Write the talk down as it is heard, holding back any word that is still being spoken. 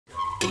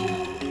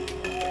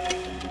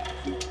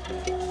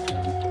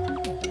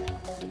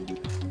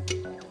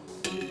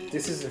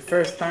This is the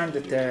first time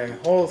that the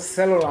whole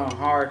cellular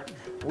heart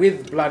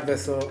with blood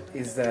vessel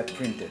is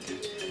printed.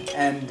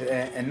 And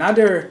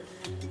another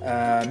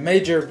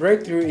major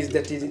breakthrough is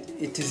that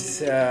it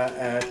is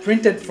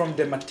printed from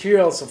the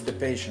materials of the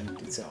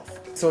patient itself.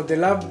 So the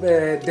lab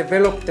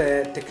developed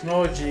a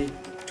technology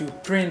to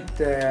print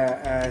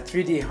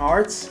 3D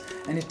hearts,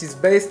 and it is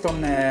based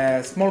on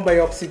a small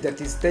biopsy that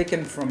is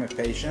taken from a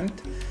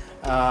patient,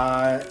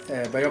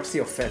 a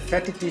biopsy of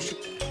fatty tissue.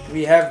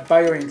 We have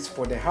bioinks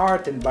for the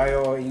heart and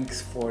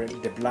bioinks for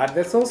the blood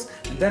vessels,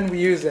 and then we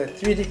use a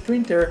 3D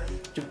printer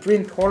to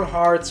print whole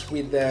hearts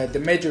with the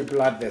major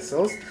blood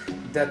vessels.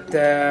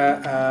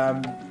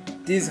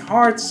 These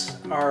hearts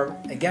are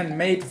again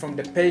made from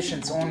the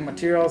patient's own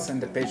materials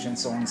and the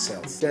patient's own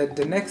cells.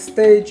 The next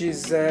stage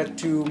is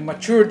to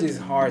mature these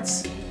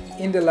hearts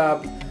in the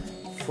lab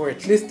for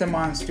at least a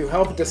month to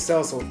help the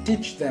cells or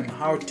teach them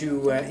how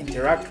to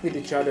interact with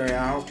each other and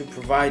how to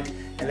provide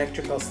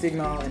electrical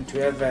signal and to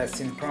have a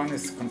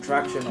synchronous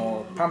contraction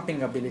or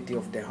pumping ability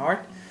of the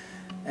heart.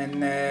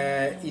 And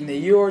in a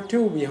year or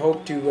two we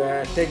hope to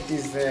take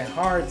these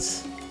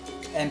hearts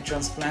and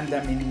transplant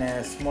them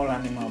in small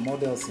animal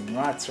models, in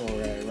rats or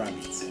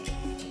rabbits.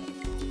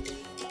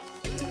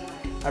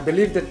 I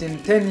believe that in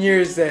 10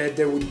 years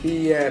there would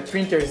be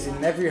printers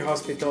in every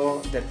hospital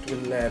that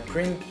will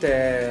print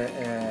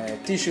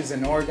tissues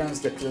and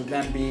organs that will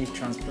then be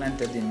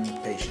transplanted in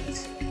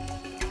patients.